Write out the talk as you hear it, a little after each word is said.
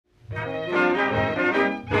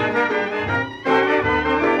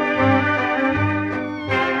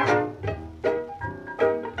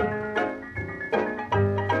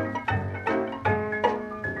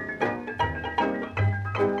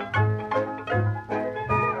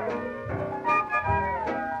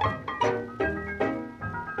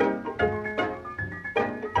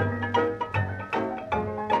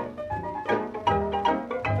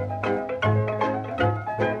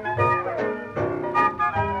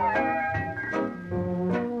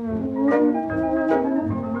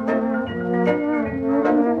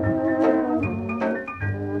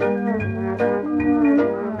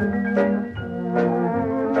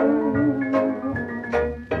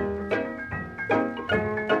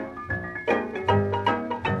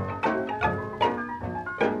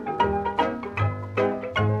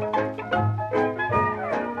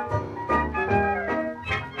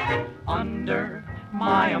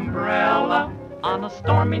On a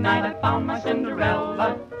stormy night I found my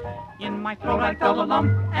Cinderella. In my throat I felt a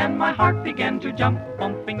lump, and my heart began to jump,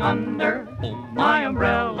 bumping under my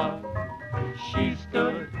umbrella. She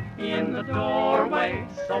stood in the doorway,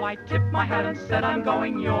 so I tipped my hat and said, I'm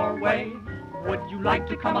going your way. Would you like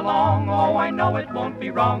to come along? Oh, I know it won't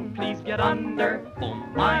be wrong. Please get under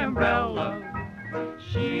my umbrella.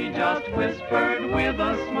 She just whispered with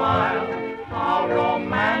a smile, how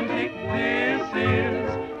romantic this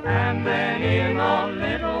is. And then in a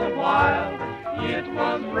little while, it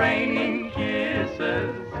was raining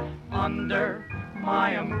kisses under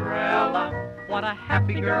my umbrella. What a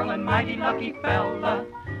happy girl and mighty lucky fella.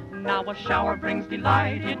 Now a shower brings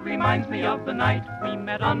delight. It reminds me of the night we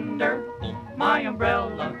met under my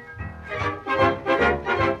umbrella.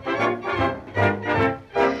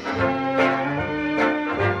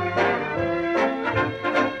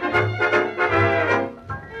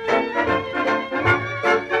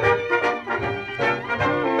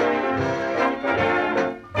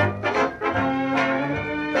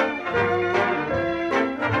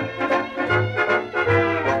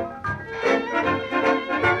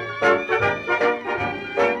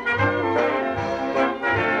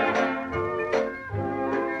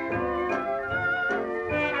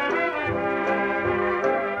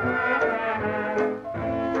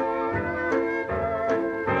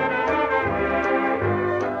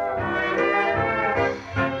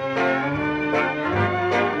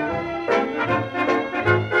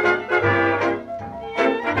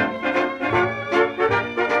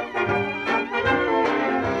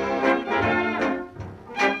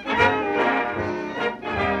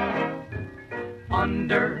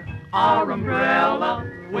 Under our umbrella,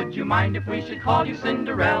 would you mind if we should call you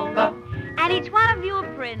Cinderella? And each one of you a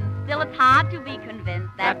prince, still it's hard to be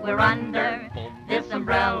convinced that we're under this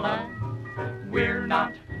umbrella. We're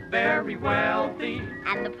not very wealthy,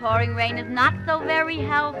 and the pouring rain is not so very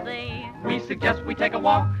healthy. We suggest we take a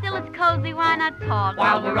walk, Still it's cozy, why not talk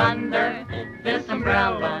while we're under this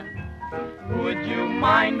umbrella. Would you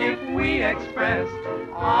mind if we expressed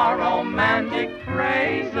our romantic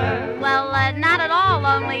praises? Well, not at all,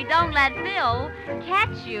 only don't let Phil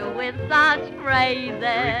catch you with such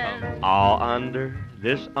phrases. All under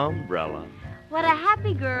this umbrella. What a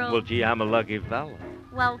happy girl. Well, gee, I'm a lucky fella.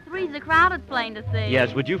 Well, three's a crowd, it's plain to see.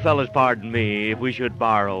 Yes, would you fellas pardon me if we should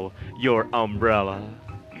borrow your umbrella?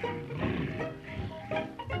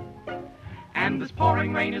 And this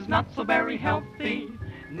pouring rain is not so very healthy.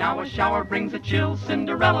 Now a shower brings a chill.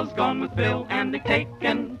 Cinderella's gone with Bill, and they've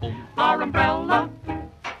taken our umbrella.